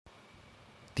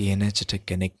The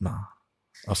Energetic Enigma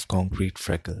of Concrete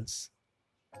Freckles,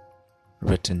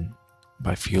 written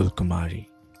by Fuel Kumari.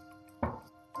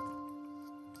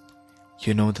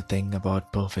 You know the thing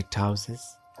about perfect houses?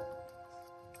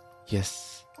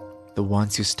 Yes, the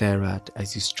ones you stare at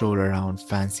as you stroll around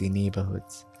fancy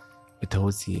neighborhoods with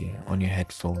Hosier on your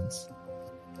headphones.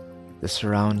 The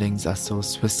surroundings are so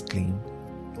Swiss clean,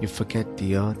 you forget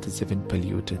the earth is even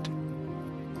polluted.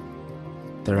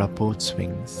 There are porch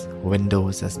swings,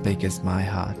 windows as big as my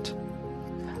heart,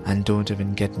 and don't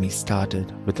even get me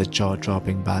started with the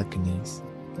jaw-dropping balconies,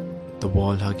 the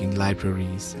wall-hugging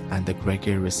libraries and the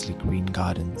gregariously green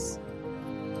gardens,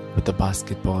 with a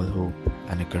basketball hoop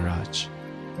and a garage,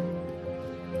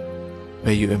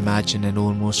 where you imagine an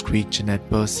almost Greek-Jeanette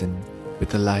person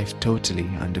with a life totally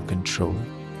under control,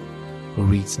 who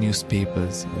reads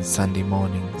newspapers on Sunday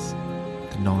mornings,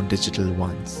 the non-digital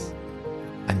ones,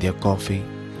 and their coffee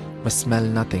must smell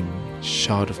nothing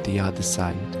short of the other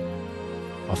side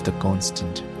of the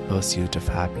constant pursuit of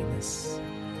happiness.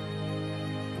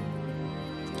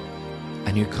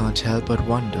 And you can't help but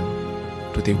wonder,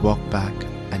 do they walk back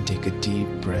and take a deep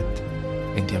breath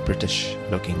in their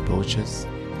British-looking porches?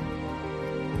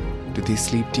 Do they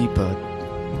sleep deeper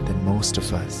than most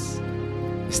of us?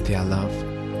 Is their love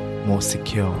more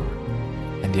secure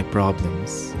and their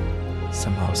problems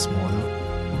somehow smaller?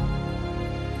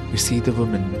 You see the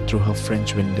woman through her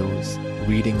French windows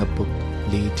reading a book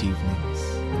late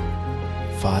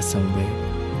evenings. Far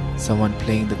somewhere, someone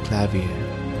playing the clavier.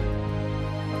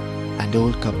 An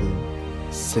old couple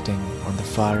sitting on the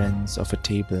far ends of a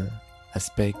table as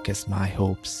big as my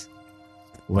hopes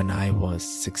when I was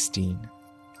 16.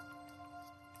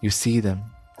 You see them,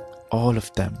 all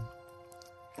of them,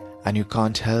 and you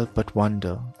can't help but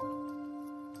wonder,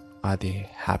 are they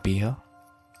happier?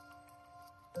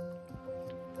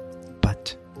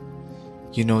 But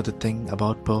you know the thing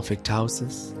about perfect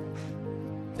houses?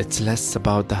 It's less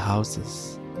about the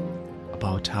houses,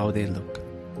 about how they look,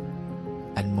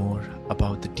 and more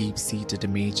about the deep-seated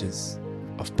images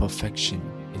of perfection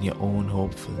in your own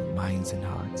hopeful minds and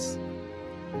hearts.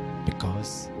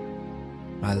 Because,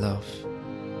 my love,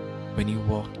 when you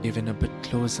walk even a bit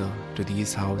closer to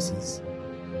these houses,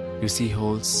 you see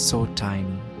holes so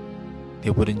tiny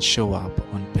they wouldn't show up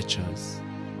on pictures.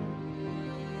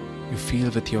 You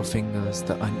feel with your fingers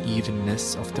the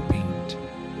unevenness of the paint.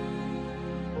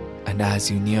 And as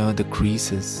you near the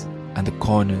creases and the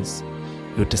corners,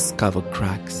 you discover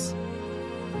cracks.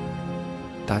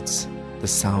 That's the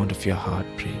sound of your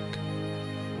heartbreak.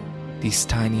 These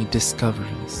tiny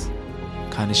discoveries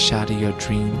kind of shatter your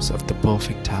dreams of the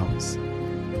perfect house,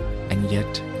 and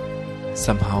yet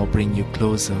somehow bring you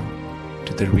closer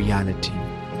to the reality,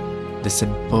 this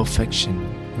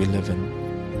imperfection we live in.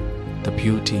 The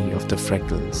beauty of the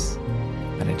freckles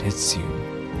when it hits you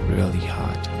really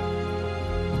hard.